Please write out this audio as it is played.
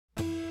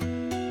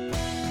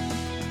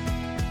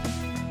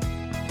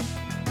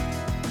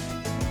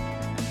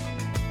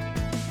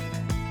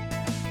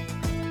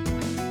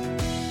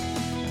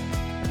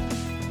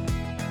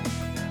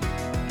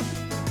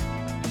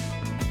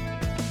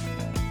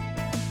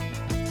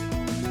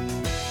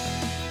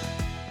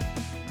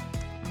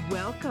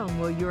welcome.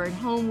 Well, you're at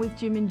home with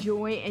Jim and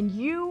Joy, and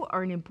you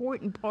are an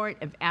important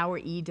part of our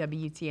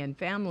EWTN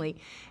family.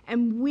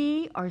 And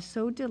we are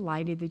so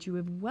delighted that you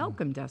have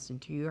welcomed us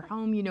into your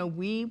home. You know,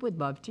 we would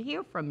love to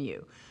hear from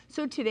you.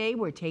 So today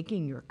we're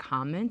taking your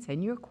comments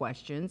and your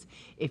questions.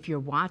 If you're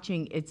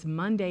watching, it's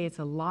Monday, it's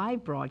a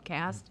live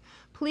broadcast.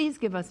 Please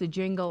give us a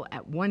jingle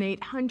at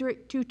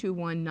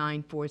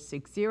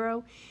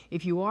 1-800-221-9460.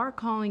 If you are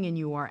calling and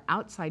you are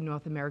outside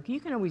North America, you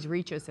can always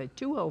reach us at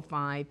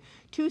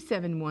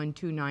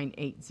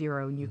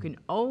 205-271-2980. And you can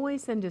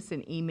always send us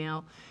an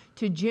email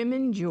to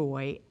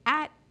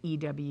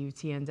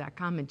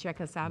jimandjoy@ewtn.com and check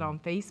us out on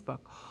Facebook.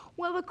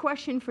 Well, the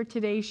question for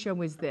today's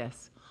show is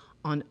this.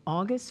 On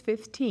August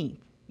 15th,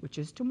 which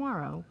is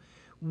tomorrow,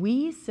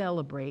 we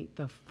celebrate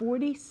the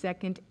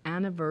 42nd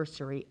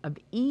anniversary of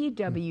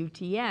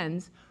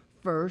EWTN's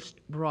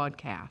first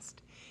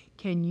broadcast.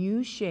 Can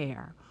you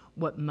share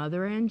what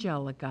Mother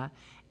Angelica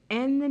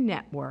and the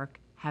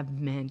network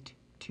have meant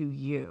to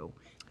you?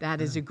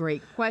 That is a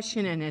great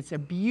question, and it's a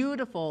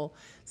beautiful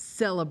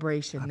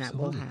celebration that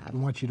we'll have. We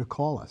want you to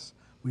call us.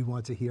 We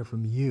want to hear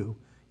from you.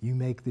 You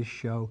make this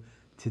show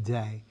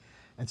today.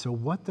 And so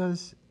what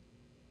does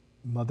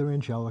Mother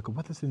Angelica,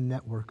 what does the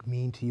network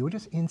mean to you? Or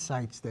just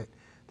insights that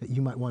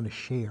you might want to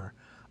share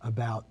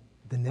about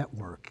the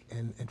network.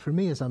 And for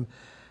me, as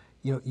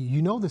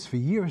you know this for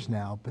years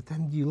now, but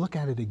then you look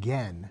at it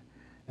again,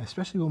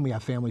 especially when we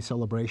have family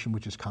celebration,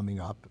 which is coming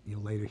up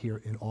later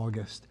here in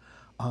August.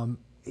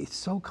 It's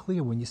so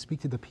clear when you speak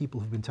to the people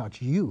who've been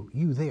touched, you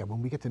there,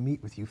 when we get to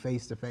meet with you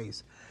face to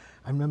face.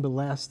 I remember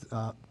last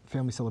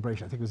family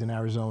celebration, I think it was in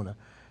Arizona,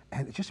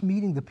 and just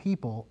meeting the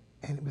people,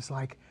 and it was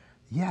like,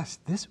 yes,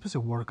 this was a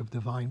work of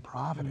divine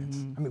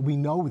providence. I mean, we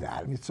know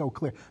that. I mean, it's so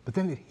clear. But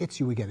then it hits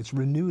you again. It's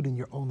renewed in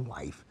your own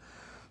life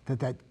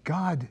that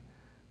God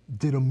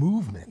did a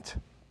movement.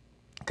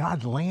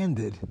 God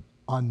landed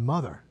on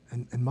Mother,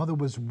 and Mother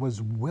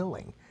was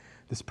willing.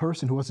 This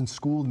person who wasn't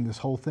schooled in this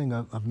whole thing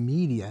of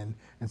media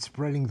and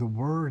spreading the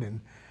word and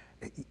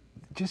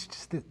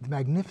just the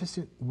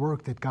magnificent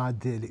work that God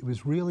did. It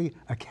was really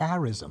a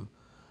charism,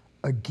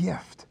 a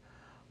gift,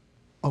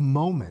 a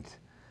moment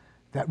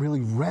that really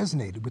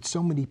resonated with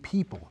so many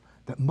people,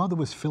 that Mother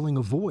was filling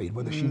a void,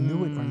 whether she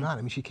knew it or not.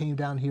 I mean, she came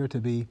down here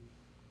to be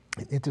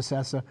an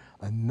intercessor,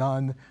 a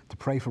nun, to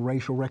pray for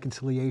racial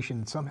reconciliation,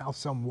 and somehow,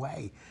 some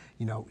way,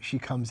 she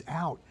comes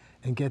out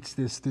and gets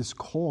this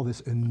call, this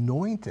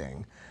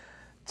anointing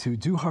to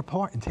do her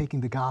part in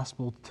taking the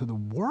gospel to the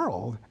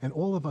world, and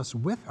all of us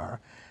with her.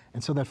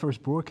 And so that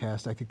first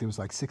broadcast, I think there was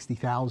like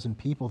 60,000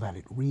 people that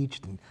it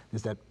reached, and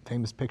there's that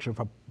famous picture of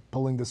her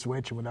pulling the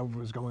switch and whatever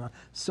was going on.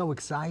 So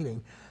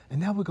exciting.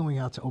 And now we're going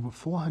out to over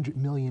 400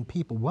 million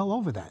people, well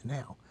over that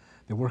now.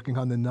 They're working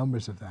on the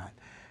numbers of that.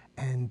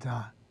 And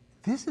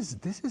this is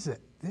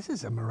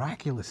a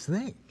miraculous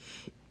thing.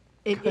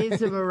 It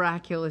is a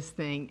miraculous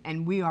thing,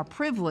 and we are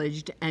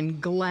privileged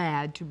and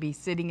glad to be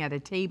sitting at a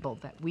table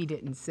that we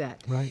didn't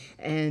set. Right.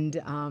 And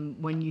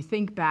when you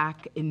think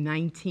back in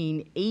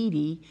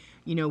 1980,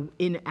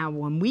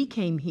 when we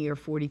came here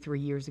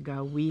 43 years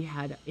ago, we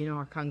had in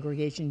our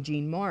congregation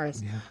Jean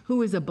Morris,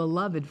 who is a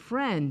beloved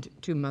friend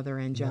to Mother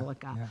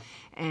Angelica,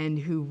 and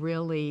who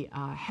really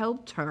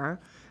helped her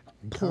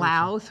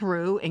plow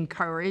through,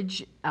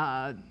 encourage,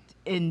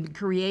 and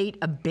create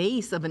a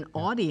base of an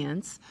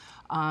audience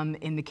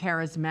in the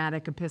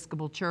charismatic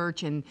Episcopal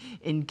Church and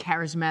in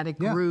charismatic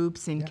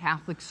groups, in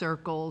Catholic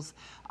circles,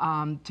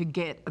 to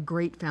get a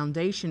great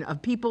foundation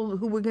of people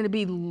who were going to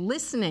be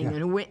listening and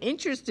who were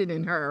interested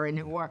in her and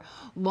who are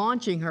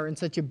launching her in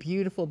such a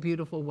beautiful,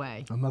 beautiful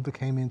way. My mother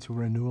came into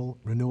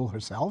renewal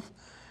herself,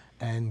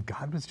 and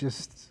God was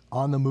just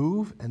on the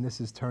move, and this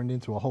has turned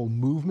into a whole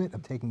movement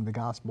of taking the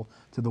gospel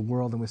to the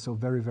world, and we're so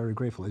very, very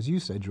grateful, as you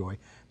said, Joy,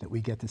 that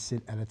we get to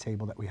sit at a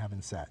table that we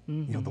haven't set.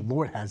 The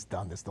Lord has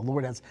done this. The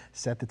Lord has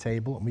set the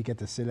table, and we get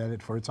to sit at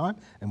it for a time,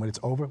 and when it's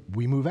over,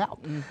 we move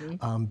out,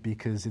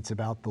 because it's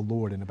about the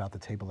Lord and about the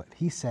table that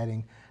He's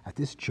setting at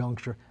this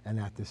juncture and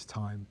at this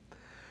time.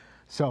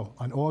 So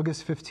on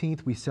August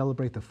 15th, we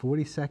celebrate the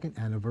 42nd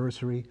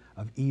anniversary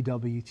of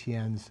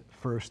EWTN's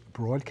first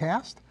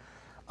broadcast.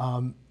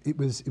 It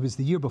was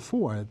the year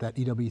before that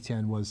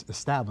EWTN was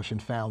established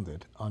and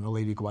founded on Our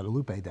Lady of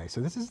Guadalupe Day. So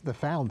this is the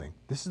founding.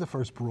 This is the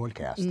first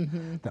broadcast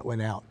that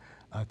went out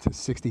to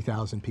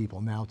 60,000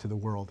 people, now to the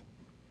world.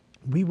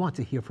 We want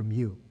to hear from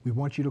you. We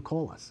want you to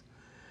call us.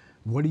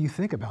 What do you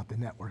think about the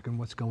network and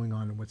what's going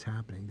on and what's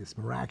happening? This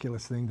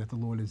miraculous thing that the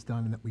Lord has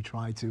done, and that we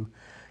try to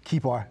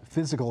keep our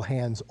physical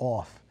hands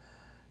off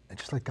and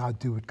just let God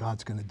do what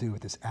God's going to do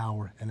at this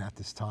hour and at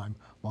this time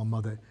while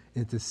Mother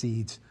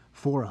intercedes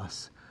for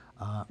us.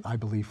 I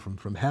believe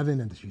from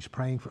heaven, and that she's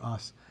praying for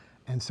us.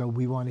 And so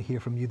we want to hear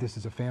from you. This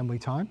is a family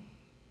time.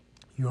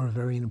 You're a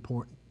very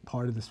important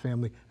part of this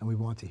family, and we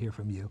want to hear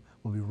from you.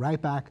 We'll be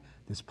right back.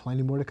 There's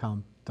plenty more to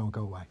come. Don't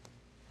go away.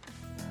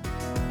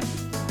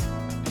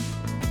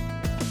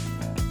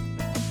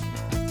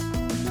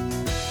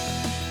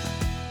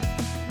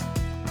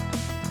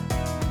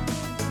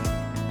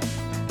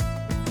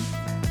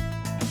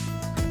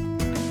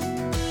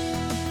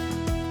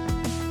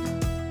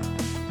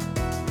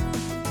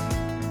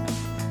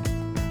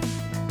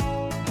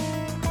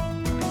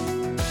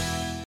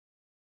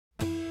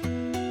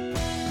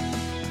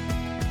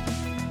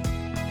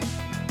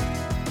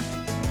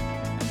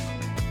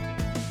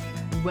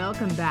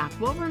 Welcome back.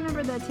 Well,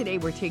 remember that today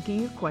we're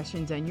taking your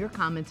questions and your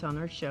comments on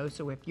our show.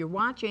 So if you're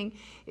watching,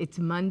 it's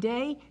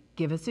Monday.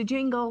 Give us a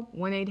jingle,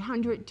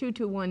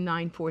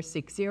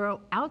 1-800-221-9460.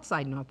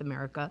 Outside North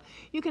America,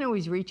 you can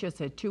always reach us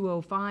at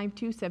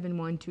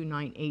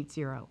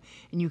 205-271-2980.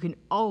 And you can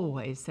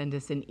always send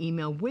us an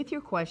email with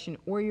your question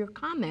or your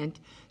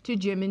comment to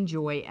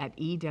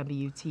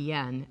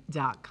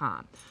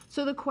jimandjoy@ewtn.com.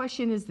 So the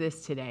question is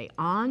this today.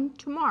 On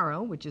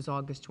tomorrow, which is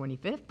August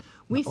 25th,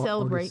 we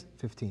celebrate...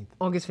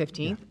 August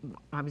 15th. Yeah.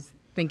 I was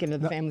thinking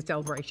of the family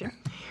celebration.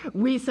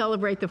 We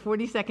celebrate the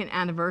 42nd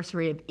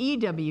anniversary of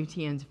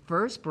EWTN's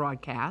first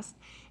broadcast,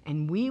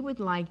 and we would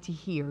like to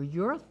hear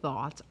your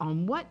thoughts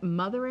on what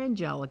Mother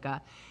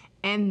Angelica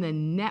and the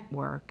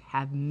network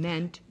have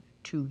meant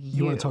to you.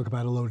 You want to talk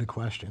about a loaded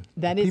question.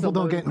 That is People a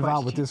don't loaded get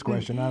involved question. with this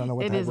question. I don't know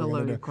what it the is heck a we're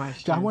going to loaded do.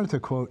 question. I wanted to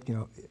quote,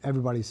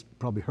 everybody's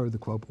probably heard the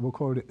quote, but we'll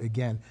quote it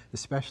again,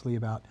 especially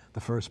about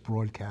the first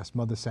broadcast.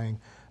 Mother saying,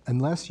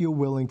 "Unless you're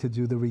willing to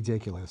do the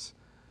ridiculous,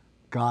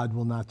 God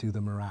will not do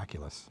the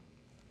miraculous."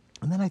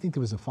 And then I think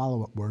there was a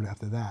follow-up word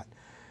after that.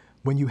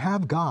 When you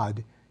have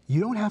God, you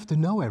don't have to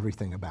know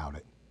everything about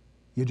it.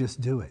 You just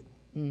do it.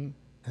 And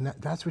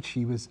that's what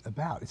she was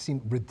about. It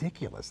seemed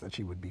ridiculous that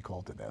she would be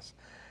called to this.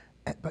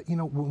 But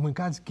when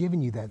God's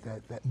given you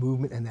that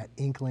movement and that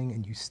inkling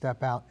and you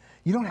step out,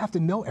 you don't have to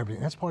know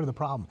everything. That's part of the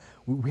problem.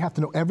 We have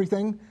to know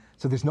everything,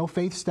 so there's no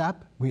faith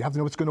step. We have to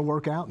know what's going to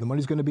work out, and the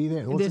money's going to be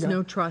there. And there's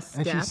no trust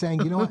and step. she's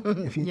saying, you know what?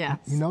 If you, Yes.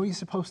 you know you're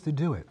supposed to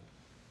do it,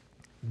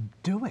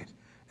 do it.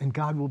 And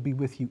God will be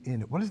with you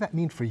in it. What does that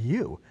mean for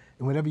you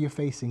and whatever you're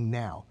facing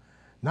now?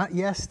 Not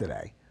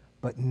yesterday,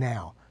 but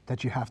now.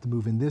 That you have to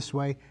move in this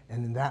way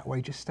and in that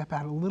way. Just step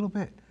out a little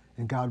bit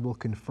and God will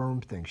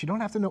confirm things. You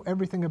don't have to know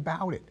everything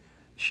about it.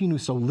 She knew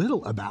so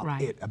little about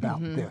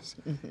this,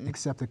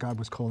 except that God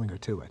was calling her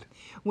to it.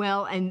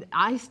 Well, and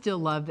I still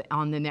love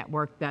on the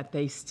network that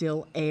they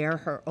still air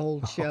her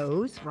old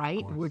shows,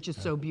 right? Which is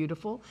so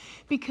beautiful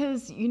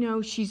because,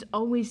 she's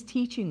always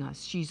teaching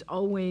us. She's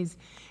always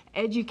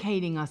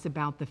educating us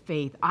about the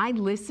faith. I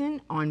listen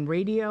on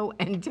radio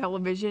and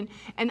television,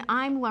 and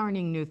I'm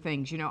learning new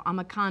things. I'm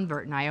a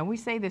convert, and I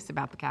always say this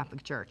about the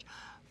Catholic Church.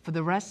 For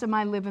the rest of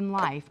my living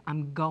life,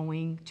 I'm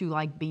going to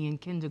be in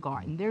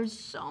kindergarten. There's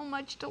so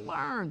much to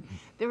learn.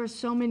 There are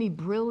so many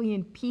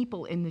brilliant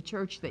people in the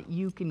church that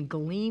you can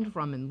glean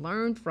from and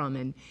learn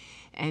from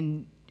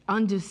and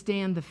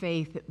understand the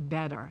faith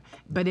better.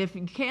 But if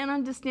you can't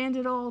understand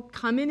it all,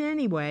 come in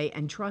anyway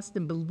and trust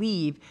and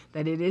believe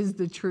that it is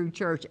the true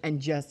church and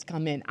just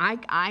come in.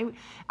 I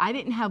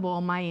didn't have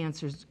all my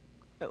answers,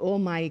 all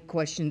my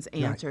questions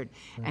answered.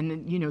 Right. And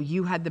then,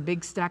 you had the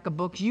big stack of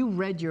books. You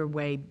read your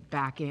way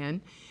back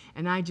in.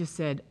 And I just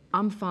said,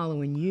 I'm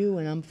following you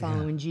and I'm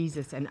following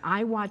Jesus. And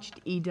I watched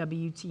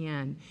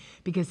EWTN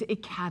because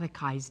it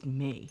catechized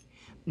me.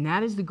 And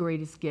that is the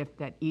greatest gift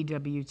that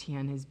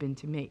EWTN has been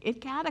to me. It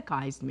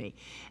catechized me.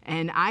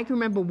 And I can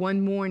remember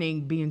one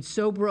morning being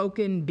so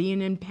broken,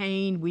 being in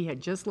pain. We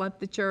had just left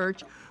the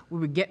church. We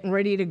were getting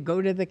ready to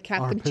go to the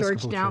Catholic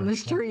church down the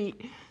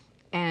street.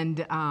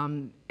 And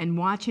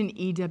watching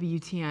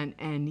EWTN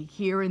and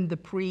hearing the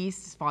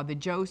priests, Father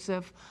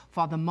Joseph,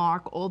 Father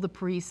Mark, all the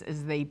priests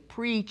as they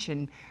preach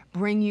and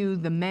bring you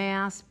the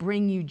Mass,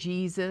 bring you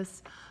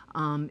Jesus,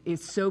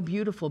 it's so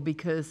beautiful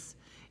because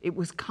it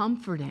was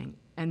comforting.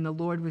 And the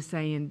Lord was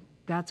saying,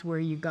 that's where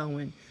you're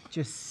going.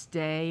 Just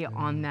stay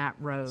on that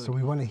road. So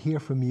we want to hear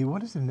from you.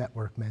 What has the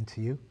network meant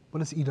to you? What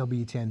does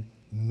EWTN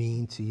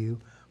mean to you?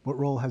 What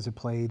role has it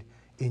played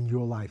in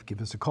your life? Give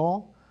us a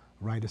call.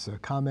 Write us a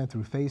comment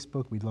through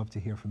Facebook. We'd love to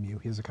hear from you.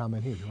 Here's a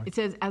comment here. It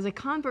says, as a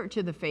convert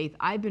to the faith,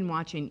 I've been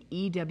watching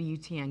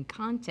EWTN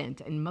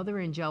content and Mother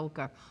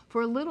Angelica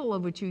for a little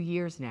over 2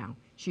 years now.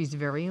 She's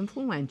very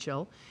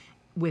influential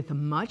with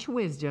much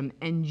wisdom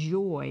and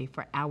joy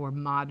for our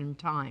modern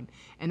time.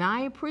 And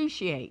I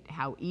appreciate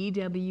how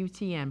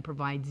EWTN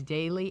provides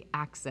daily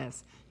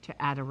access to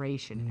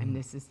adoration. And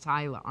this is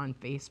Tyler on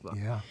Facebook.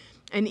 Yeah.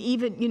 And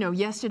even,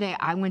 yesterday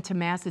I went to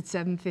Mass at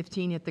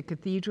 7:15 at the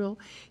cathedral,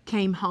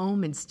 came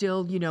home and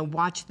still,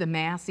 watched the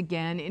Mass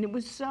again. And it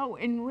was so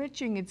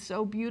enriching. It's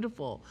so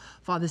beautiful.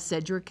 Father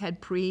Cedric had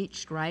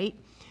preached, right?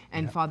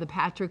 And Father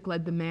Patrick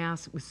led the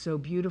Mass. It was so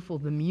beautiful.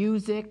 The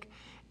music,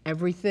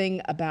 everything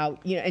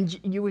about, and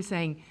you were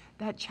saying,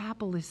 that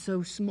chapel is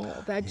so small.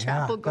 That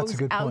chapel goes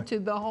out to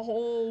the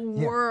whole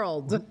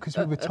world. Because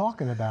we were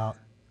talking about...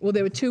 Well,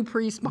 there were 2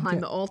 priests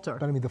behind the altar.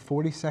 But I mean, the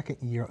 42nd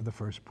year of the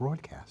first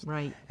broadcast.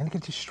 Right. And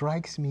it just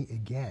strikes me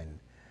again,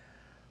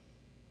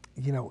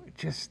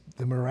 just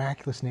the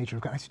miraculous nature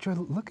of God. I said, Joy,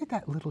 look at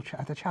that little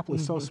chapel. The chapel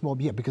is so small.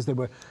 Yeah, because they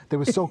were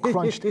so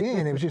crunched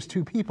in. It was just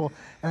 2 people.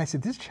 And I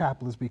said, this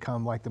chapel has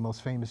become like the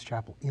most famous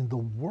chapel in the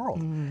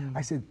world.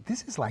 I said,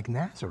 this is like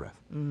Nazareth.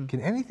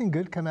 Can anything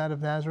good come out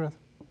of Nazareth?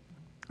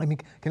 I mean,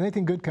 can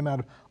anything good come out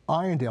of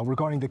Irondale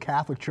regarding the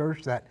Catholic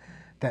Church that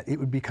it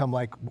would become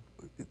like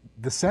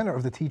the center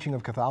of the teaching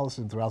of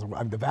Catholicism throughout the world?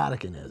 I mean, the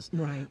Vatican is.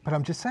 Right. But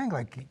I'm just saying,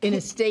 in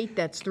a state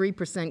that's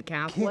 3%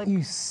 Catholic. Can't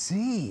you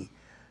see,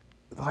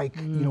 what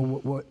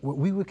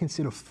we would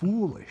consider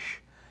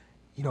foolish,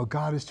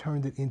 God has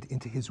turned it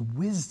into his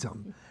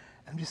wisdom.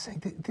 I'm just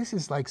saying, this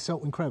is like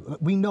so incredible.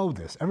 We know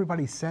this.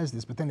 Everybody says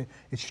this, but then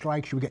it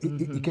strikes you again.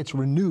 It gets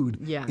renewed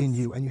Yes. in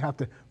you, and you have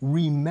to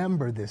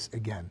remember this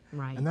again.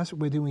 Right. And that's what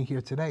we're doing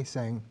here today,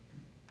 saying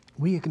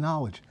we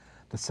acknowledge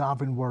the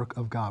sovereign work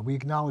of God. We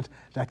acknowledge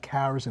that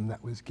charism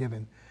that was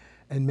given.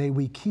 And may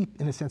we keep,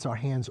 in a sense, our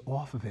hands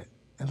off of it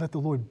and let the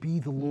Lord be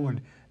the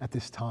Lord at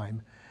this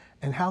time.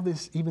 And how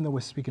this, even though we're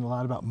speaking a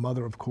lot about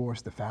Mother, of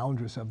course, the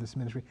foundress of this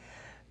ministry,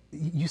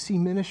 you see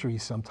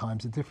ministries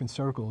sometimes in different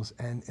circles,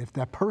 and if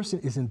that person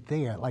isn't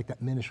there, like that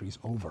ministry is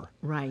over.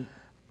 Right.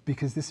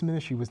 Because this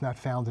ministry was not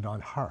founded on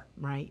her.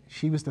 Right.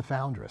 She was the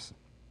foundress.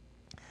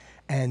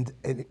 And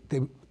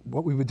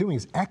what we were doing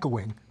is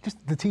echoing just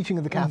the teaching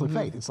of the Catholic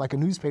faith. It's like a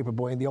newspaper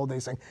boy in the old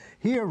days saying,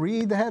 here,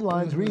 read the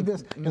headlines, read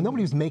this.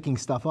 Nobody was making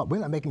stuff up. We're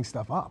not making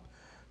stuff up.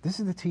 This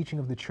is the teaching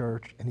of the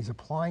church, and he's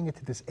applying it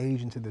to this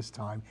age and to this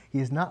time. He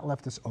has not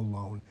left us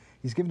alone.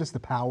 He's given us the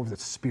power of the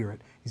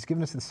Spirit. He's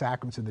given us the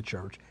sacraments of the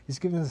church. He's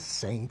given us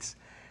saints.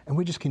 And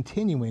we're just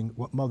continuing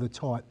what Mother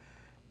taught,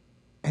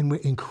 and we're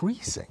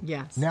increasing.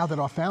 Yes. Now that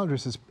our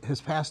foundress has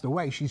passed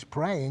away, she's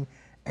praying,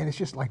 and it's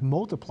just like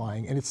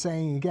multiplying. And it's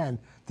saying again,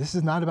 this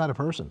is not about a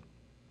person.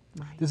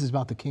 Right. This is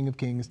about the King of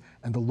Kings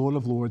and the Lord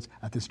of Lords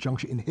at this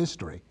juncture in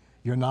history.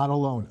 You're not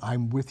alone.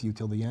 I'm with you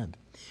till the end.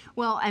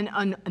 Well,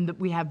 and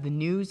we have the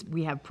news.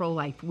 We have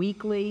Pro-Life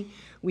Weekly.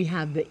 We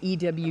have the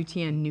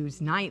EWTN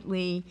News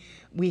Nightly.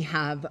 We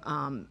have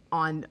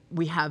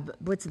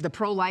what's the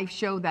Pro-Life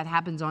show that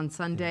happens on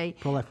Sunday.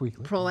 Pro-Life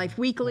Weekly. Pro-Life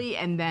Weekly,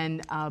 and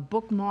then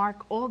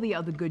Bookmark. All the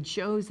other good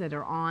shows that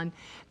are on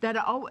that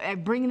are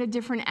bringing a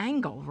different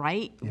angle,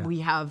 right? Yeah. We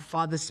have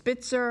Father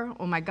Spitzer.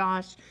 Oh my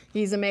gosh,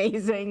 he's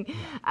amazing,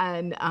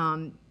 and.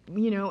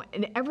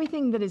 And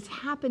everything that is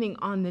happening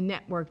on the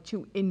network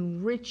to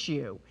enrich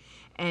you.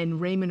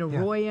 And Raymond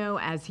Arroyo,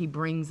 as he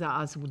brings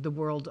us the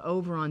world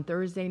over on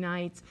Thursday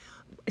nights.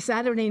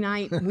 Saturday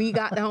night, we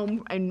got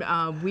home and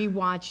we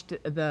watched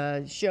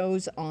the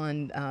shows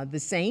on the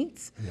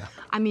Saints. Yeah.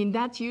 I mean,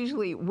 that's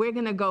usually, we're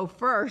going to go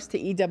first to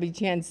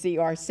EWTN, see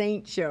our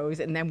Saint shows,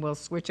 and then we'll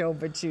switch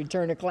over to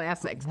Turner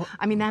Classics.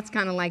 I mean, that's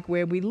kind of like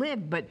where we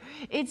live, but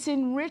it's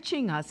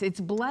enriching us, it's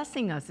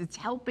blessing us, it's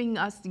helping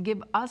us to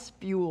give us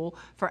fuel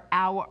for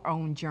our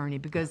own journey,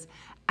 because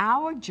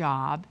our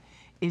job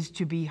is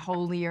to be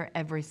holier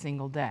every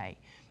single day.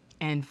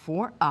 And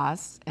for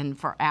us and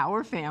for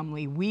our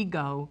family, we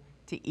go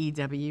to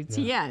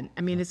EWTN. Yeah.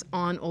 I mean, it's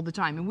on all the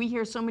time. And we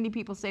hear so many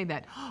people say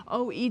that,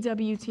 oh,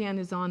 EWTN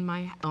is on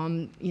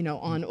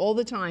on all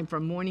the time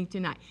from morning to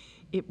night.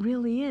 It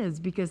really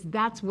is, because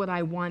that's what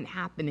I want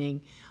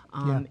happening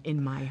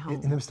in my home.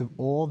 In the midst of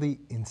all the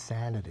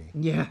insanity.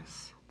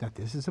 Yes. That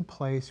this is a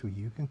place where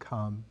you can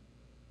come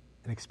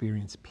and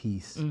experience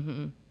peace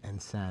and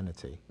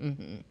sanity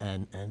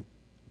and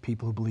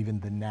people who believe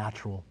in the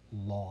natural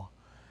law.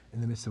 In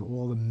the midst of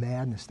all the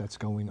madness that's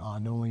going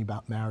on, not only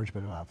about marriage,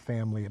 but about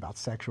family, about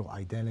sexual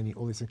identity,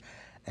 all these things.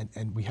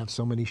 And we have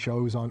so many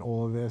shows on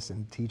all of this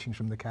and teachings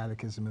from the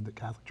Catechism of the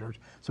Catholic Church.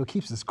 So it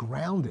keeps us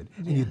grounded,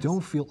 and you don't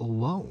feel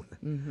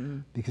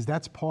alone, because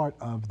that's part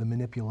of the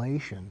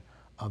manipulation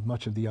of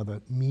much of the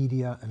other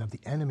media and of the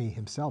enemy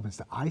himself, is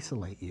to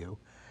isolate you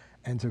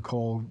and to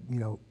call,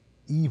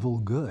 evil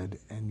good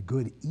and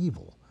good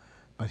evil.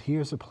 But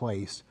here's a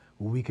place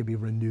where we could be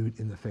renewed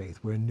in the faith,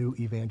 where new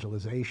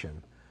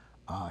evangelization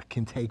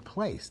can take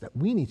place, that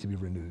we need to be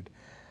renewed.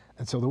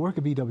 And so the work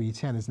of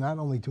EWTN is not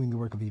only doing the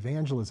work of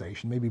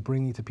evangelization, maybe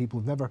bringing to people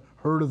who've never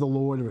heard of the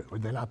Lord or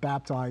they're not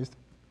baptized.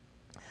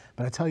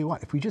 But I tell you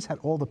what, if we just had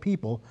all the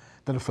people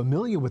that are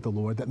familiar with the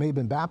Lord, that may have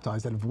been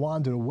baptized, that have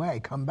wandered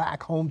away, come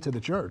back home to the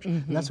church.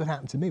 And that's what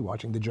happened to me,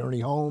 watching The Journey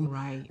Home.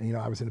 Right. And,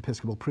 I was an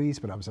Episcopal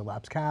priest, but I was a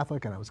lapsed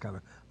Catholic, and I was kind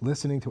of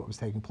listening to what was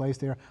taking place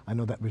there. I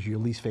know that was your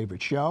least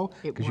favorite show,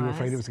 because you were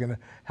afraid it was going to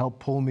help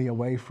pull me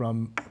away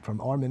from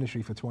our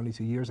ministry for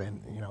 22 years,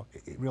 and,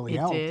 it really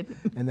helped. Did.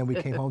 And then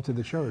we came home to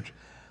the church.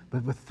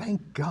 But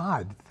thank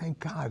God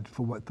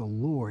for what the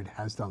Lord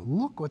has done.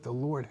 Look what the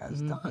Lord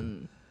has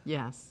done.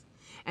 Yes.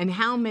 And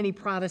how many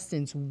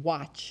Protestants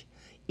watch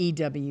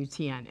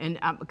EWTN? And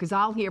because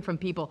I'll hear from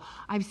people,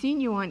 I've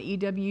seen you on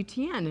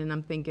EWTN, and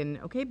I'm thinking,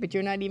 okay, but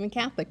you're not even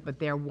Catholic, but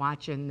they're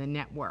watching the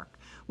network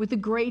with the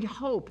great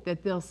hope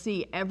that they'll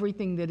see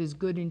everything that is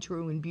good and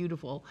true and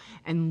beautiful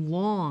and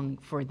long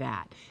for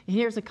that. And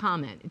here's a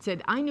comment. It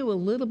said, I knew a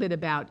little bit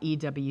about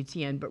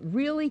EWTN, but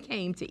really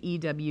came to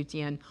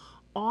EWTN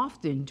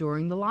often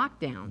during the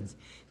lockdowns.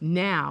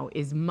 Now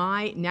it's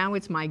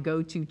my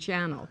go-to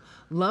channel.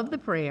 Love the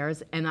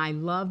prayers, and I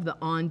love the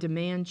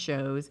on-demand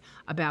shows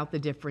about the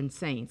different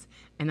saints.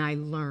 and I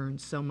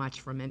learned so much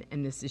from it.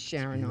 And this is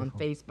Sharon on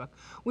Facebook,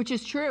 which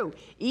is true.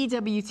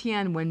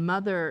 EWTN, when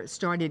Mother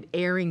started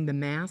airing the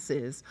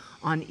masses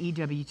on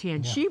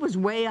EWTN, she was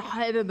way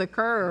ahead of the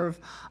curve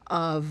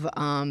of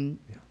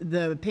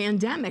the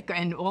pandemic,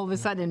 and all of a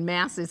sudden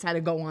masses had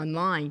to go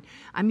online.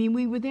 I mean,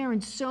 we were there,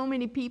 and so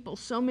many people,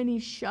 so many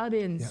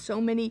shut-ins,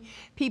 so many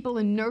people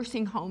in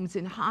nursing homes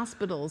and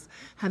hospitals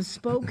have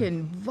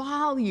spoken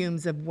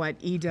volumes of what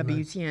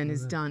EWTN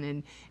has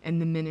done,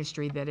 and the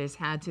ministry that has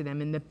had to them,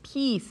 and the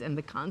peace and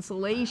the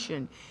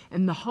consolation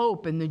and the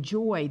hope and the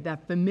joy,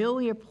 that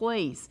familiar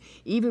place,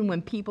 even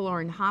when people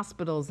are in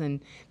hospitals and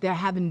they're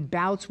having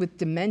bouts with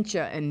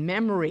dementia and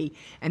memory,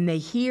 and they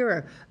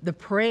hear the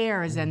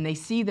prayers and they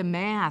see the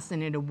mass,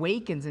 and it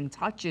awakens and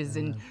touches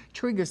and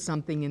triggers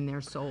something in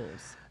their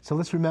souls. So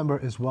let's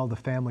remember as well, the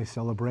family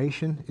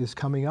celebration is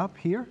coming up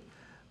here.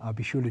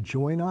 Be sure to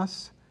join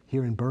us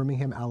here in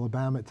Birmingham,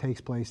 Alabama. It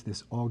takes place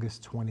this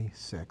August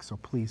 26th. So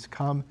please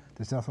come.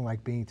 There's nothing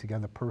like being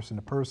together person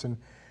to person,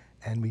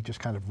 and we just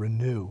kind of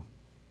renew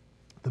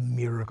the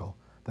miracle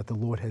that the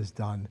Lord has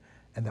done,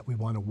 and that we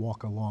want to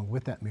walk along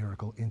with that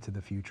miracle into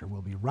the future.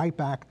 We'll be right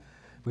back.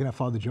 We're going to have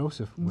Father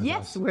Joseph with us.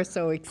 Yes, we're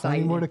so Plenty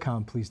excited. more to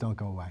come. Please don't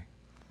go away.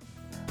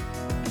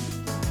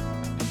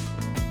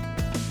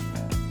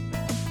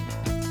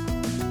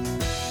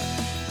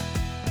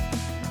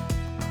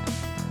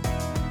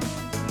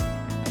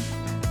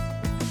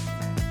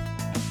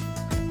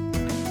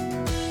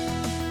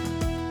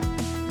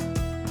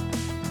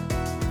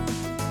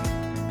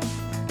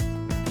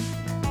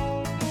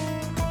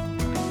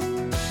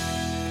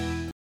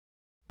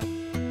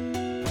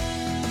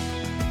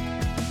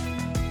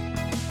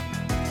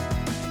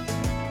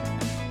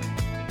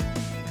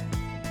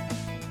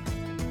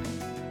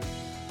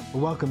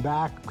 Well, welcome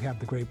back. We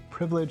have the great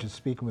privilege of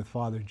speaking with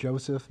Father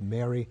Joseph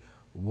Mary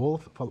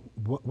Wolf.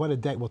 What a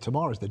day. Well,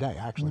 tomorrow's the day,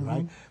 actually,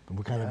 right? But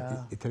we're kind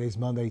of, today's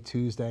Monday,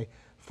 Tuesday,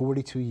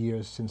 42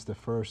 years since the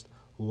first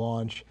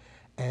launch.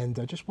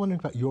 And just wondering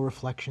about your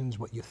reflections,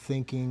 what you're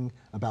thinking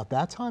about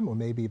that time, or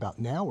maybe about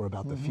now, or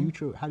about the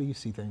future. How do you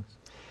see things?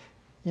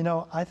 You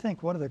know, I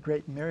think one of the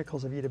great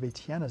miracles of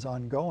EWTN is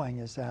ongoing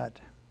is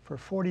that for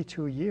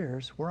 42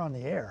 years, we're on the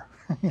air,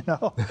 you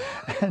know,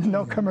 and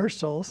no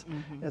commercials.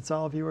 It's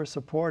all viewer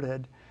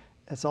supported.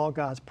 It's all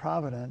God's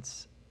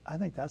providence. I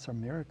think that's a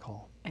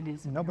miracle. It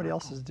is a Nobody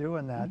miracle. else is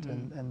doing that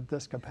in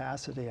this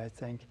capacity, I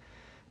think.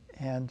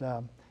 And,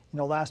 you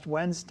know, last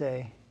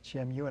Wednesday,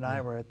 Jim, you and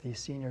I were at the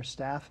senior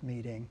staff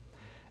meeting,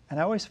 and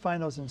I always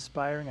find those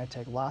inspiring. I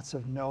take lots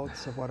of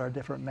notes of what our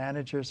different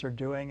managers are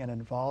doing and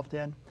involved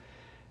in,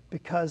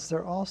 because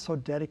they're all so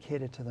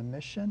dedicated to the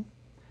mission.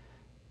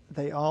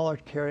 They all are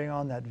carrying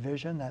on that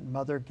vision that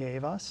Mother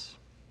gave us.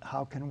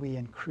 How can we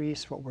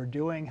increase what we're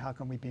doing? How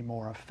can we be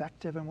more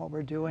effective in what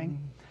we're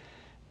doing?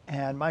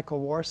 And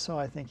Michael Warsaw,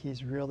 I think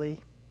he's really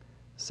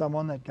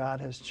someone that God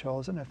has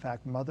chosen. In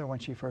fact, Mother, when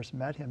she first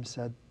met him,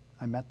 said,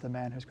 I met the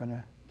man who's going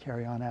to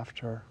carry on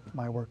after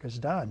my work is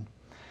done.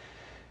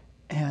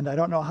 And I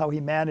don't know how he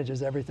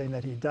manages everything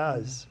that he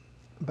does,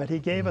 but he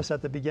gave us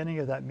at the beginning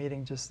of that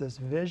meeting just this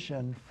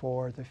vision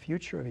for the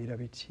future of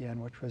EWTN,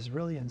 which was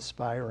really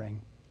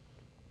inspiring.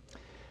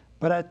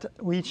 But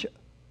we each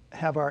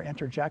have our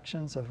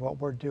interjections of what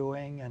we're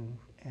doing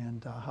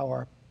and how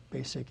our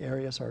basic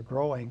areas are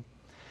growing.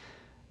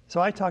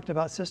 So I talked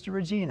about Sister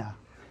Regina.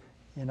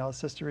 You know,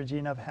 Sister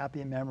Regina of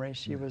happy memory.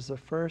 She was the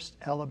first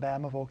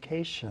Alabama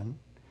vocation.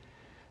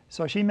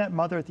 So she met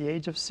Mother at the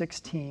age of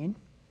 16.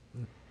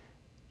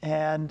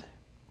 And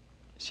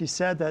she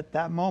said that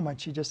that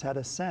moment she just had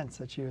a sense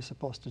that she was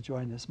supposed to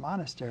join this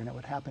monastery, and it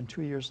would happen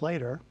 2 years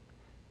later,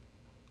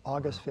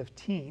 August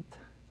 15th,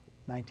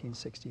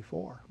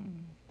 1964.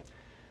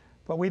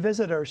 But we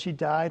visited her. She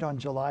died on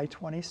July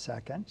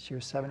 22nd. She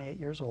was 78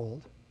 years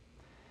old.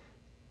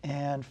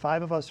 And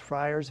 5 of us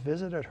friars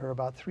visited her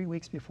about 3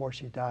 weeks before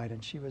she died,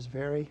 and she was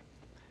very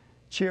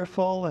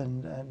cheerful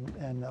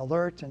and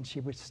alert, and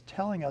she was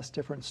telling us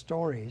different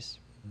stories.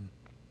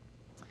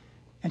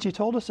 And she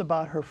told us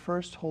about her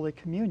first Holy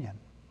Communion.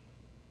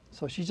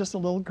 So she's just a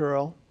little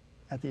girl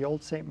at the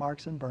old St.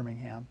 Mark's in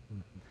Birmingham.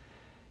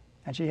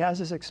 And she has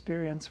this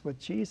experience with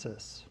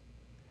Jesus.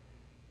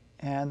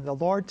 And the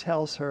Lord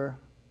tells her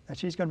that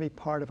she's going to be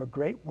part of a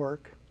great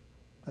work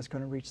that's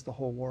going to reach the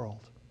whole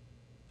world.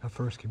 Her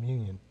first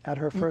communion. At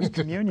her first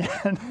communion.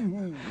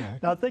 Okay.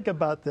 Now think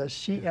about this.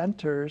 She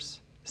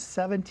enters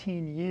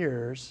 17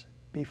 years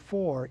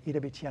before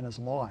EWTN is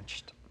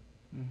launched.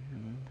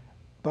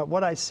 But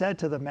what I said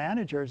to the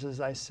managers is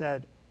I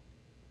said,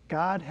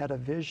 God had a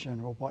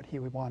vision of what he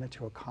wanted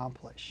to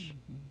accomplish.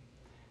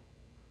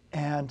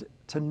 And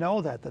to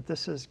know that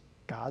this is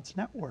God's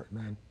network.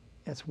 Amen.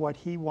 It's what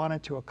he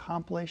wanted to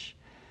accomplish.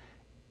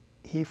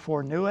 He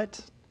foreknew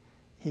it.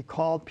 He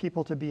called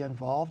people to be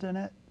involved in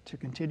it, to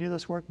continue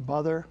this work,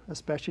 Mother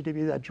especially to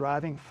be that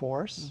driving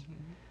force.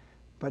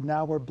 But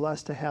now we're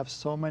blessed to have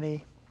so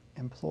many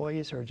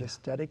employees who are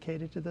just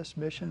dedicated to this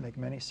mission, make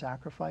many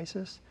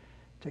sacrifices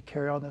to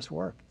carry on this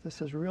work.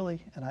 This is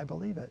really, and I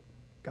believe it,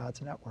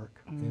 God's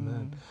network.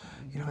 Amen.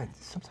 You know,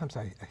 sometimes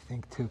I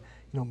think too,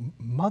 you know,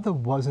 Mother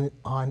wasn't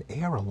on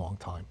air a long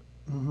time.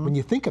 When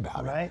you think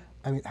about Right. it,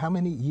 I mean, how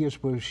many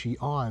years was she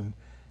on,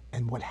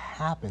 and what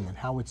happened, and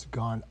how it's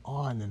gone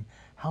on, and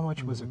how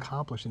much was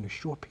accomplished in a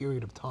short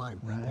period of time?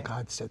 Right. And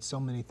God set so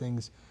many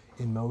things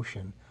in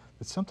motion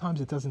that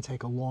sometimes it doesn't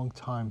take a long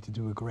time to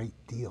do a great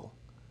deal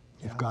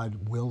if Yeah.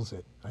 God wills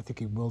it. I think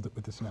He willed it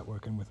with this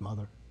network and with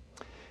Mother.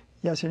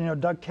 Yes, and you know,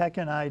 Doug Keck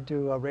and I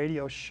do a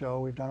radio show.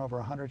 We've done over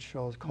 100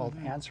 shows called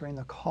Answering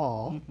the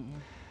Call,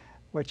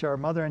 which are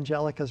Mother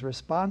Angelica's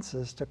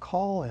responses to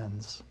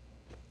call-ins.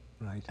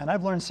 Right. And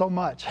I've learned so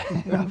much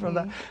you know, from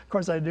that. Of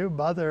course, I knew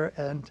Mother,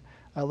 and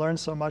I learned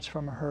so much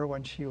from her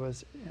when she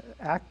was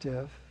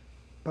active.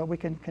 But we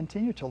can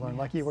continue to learn.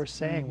 Like you were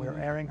saying, we're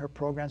airing her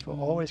programs. We'll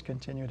always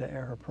continue to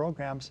air her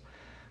programs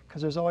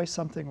because there's always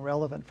something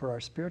relevant for our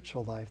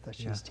spiritual life that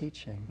she's Yes.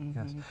 teaching.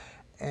 Yes.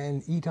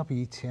 And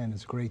EWTN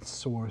is a great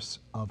source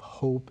of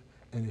hope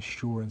and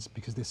assurance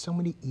because there's so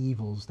many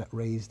evils that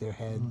raise their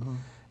head.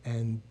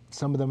 And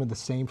some of them are the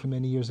same from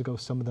many years ago,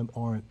 some of them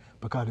aren't.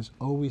 But God is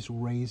always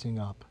raising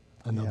up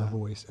another Yeah.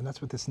 voice. And that's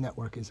what this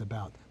network is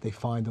about. They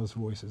find those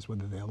voices,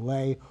 whether they're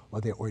lay or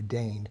they're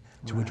ordained,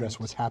 to address Right.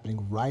 what's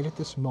happening right at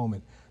this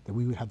moment, that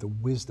we would have the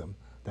wisdom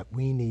that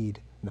we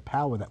need and the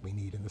power that we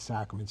need in the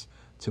sacraments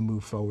to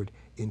move forward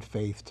in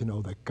faith, to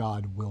know that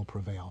God will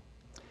prevail.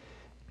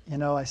 You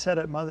know, I said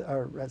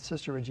at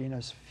Sister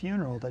Regina's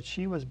funeral that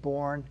she was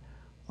born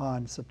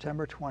on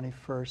September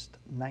 21st,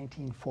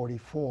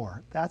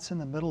 1944. That's in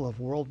the middle of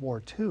World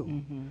War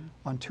II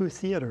on two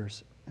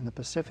theaters in the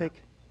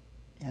Pacific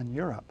and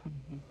Europe.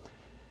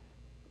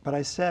 But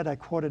I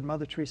quoted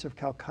Mother Teresa of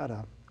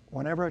Calcutta,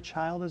 whenever a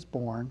child is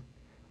born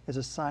is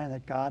a sign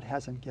that God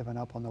hasn't given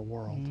up on the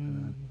world.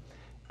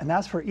 And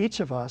that's for each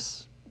of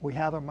us. We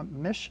have a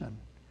mission.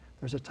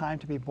 There's a time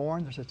to be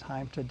born, there's a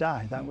time to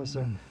die. That was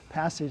a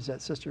passage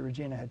that Sister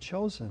Regina had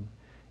chosen.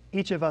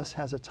 Each of us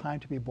has a time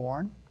to be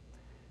born,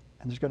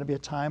 and there's going to be a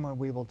time when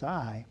we will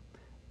die.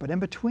 But in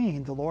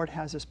between, the Lord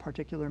has this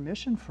particular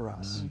mission for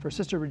us. For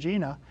Sister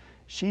Regina,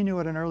 she knew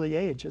at an early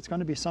age, it's going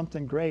to be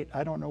something great.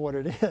 I don't know what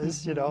it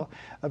is, you know.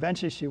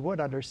 Eventually she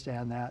would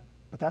understand that,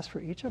 but that's for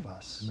each of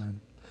us.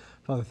 Amen.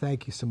 Father,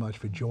 thank you so much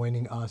for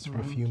joining us for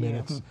a few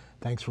minutes.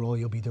 Thanks for all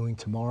you'll be doing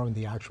tomorrow and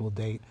the actual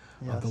date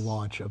of the Yes.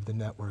 launch of the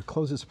network.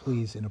 Close us,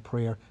 please, in a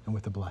prayer and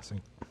with a blessing.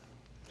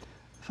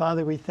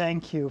 Father, we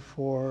thank you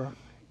for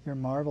your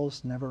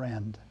marvels never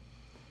end,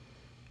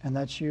 and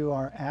that you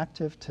are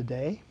active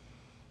today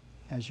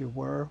as you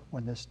were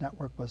when this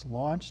network was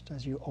launched,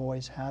 as you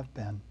always have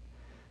been,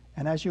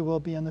 and as you will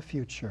be in the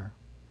future.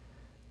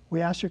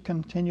 We ask your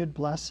continued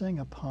blessing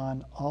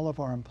upon all of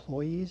our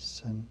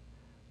employees and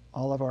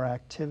all of our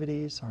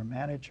activities, our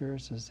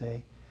managers, as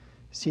they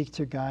seek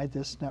to guide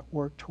this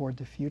network toward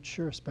the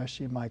future,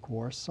 especially Mike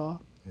Warsaw.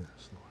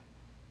 Yes, Lord.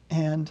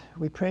 And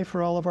we pray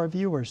for all of our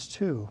viewers,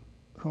 too,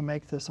 who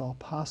make this all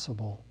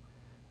possible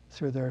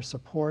through their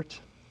support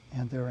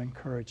and their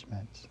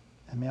encouragement.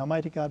 And may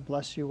Almighty God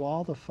bless you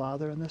all, the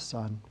Father and the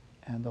Son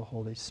and the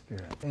Holy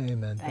Spirit.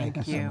 Amen. Thank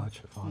you so you. much,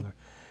 Father.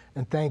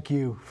 And thank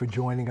you for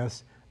joining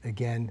us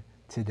again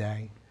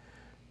today.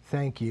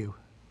 Thank you.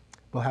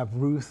 We'll have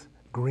Ruth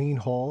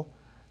Greenhall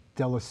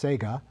de la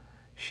Sega.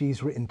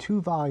 She's written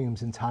 2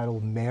 volumes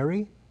entitled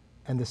Mary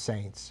and the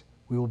Saints.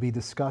 We will be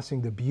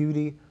discussing the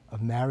beauty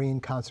of Marian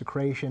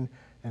consecration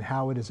and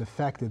how it has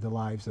affected the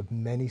lives of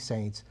many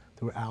saints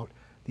throughout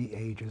the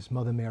ages.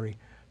 Mother Mary,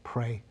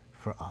 pray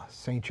for us.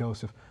 Saint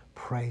Joseph,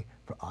 pray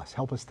for us.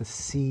 Help us to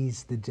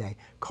seize the day.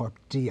 Carpe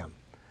diem.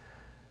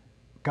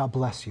 God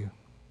bless you.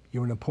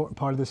 You're an important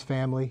part of this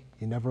family.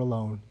 You're never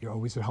alone. You're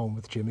always at home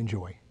with Jim and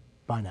Joy.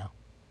 Bye now.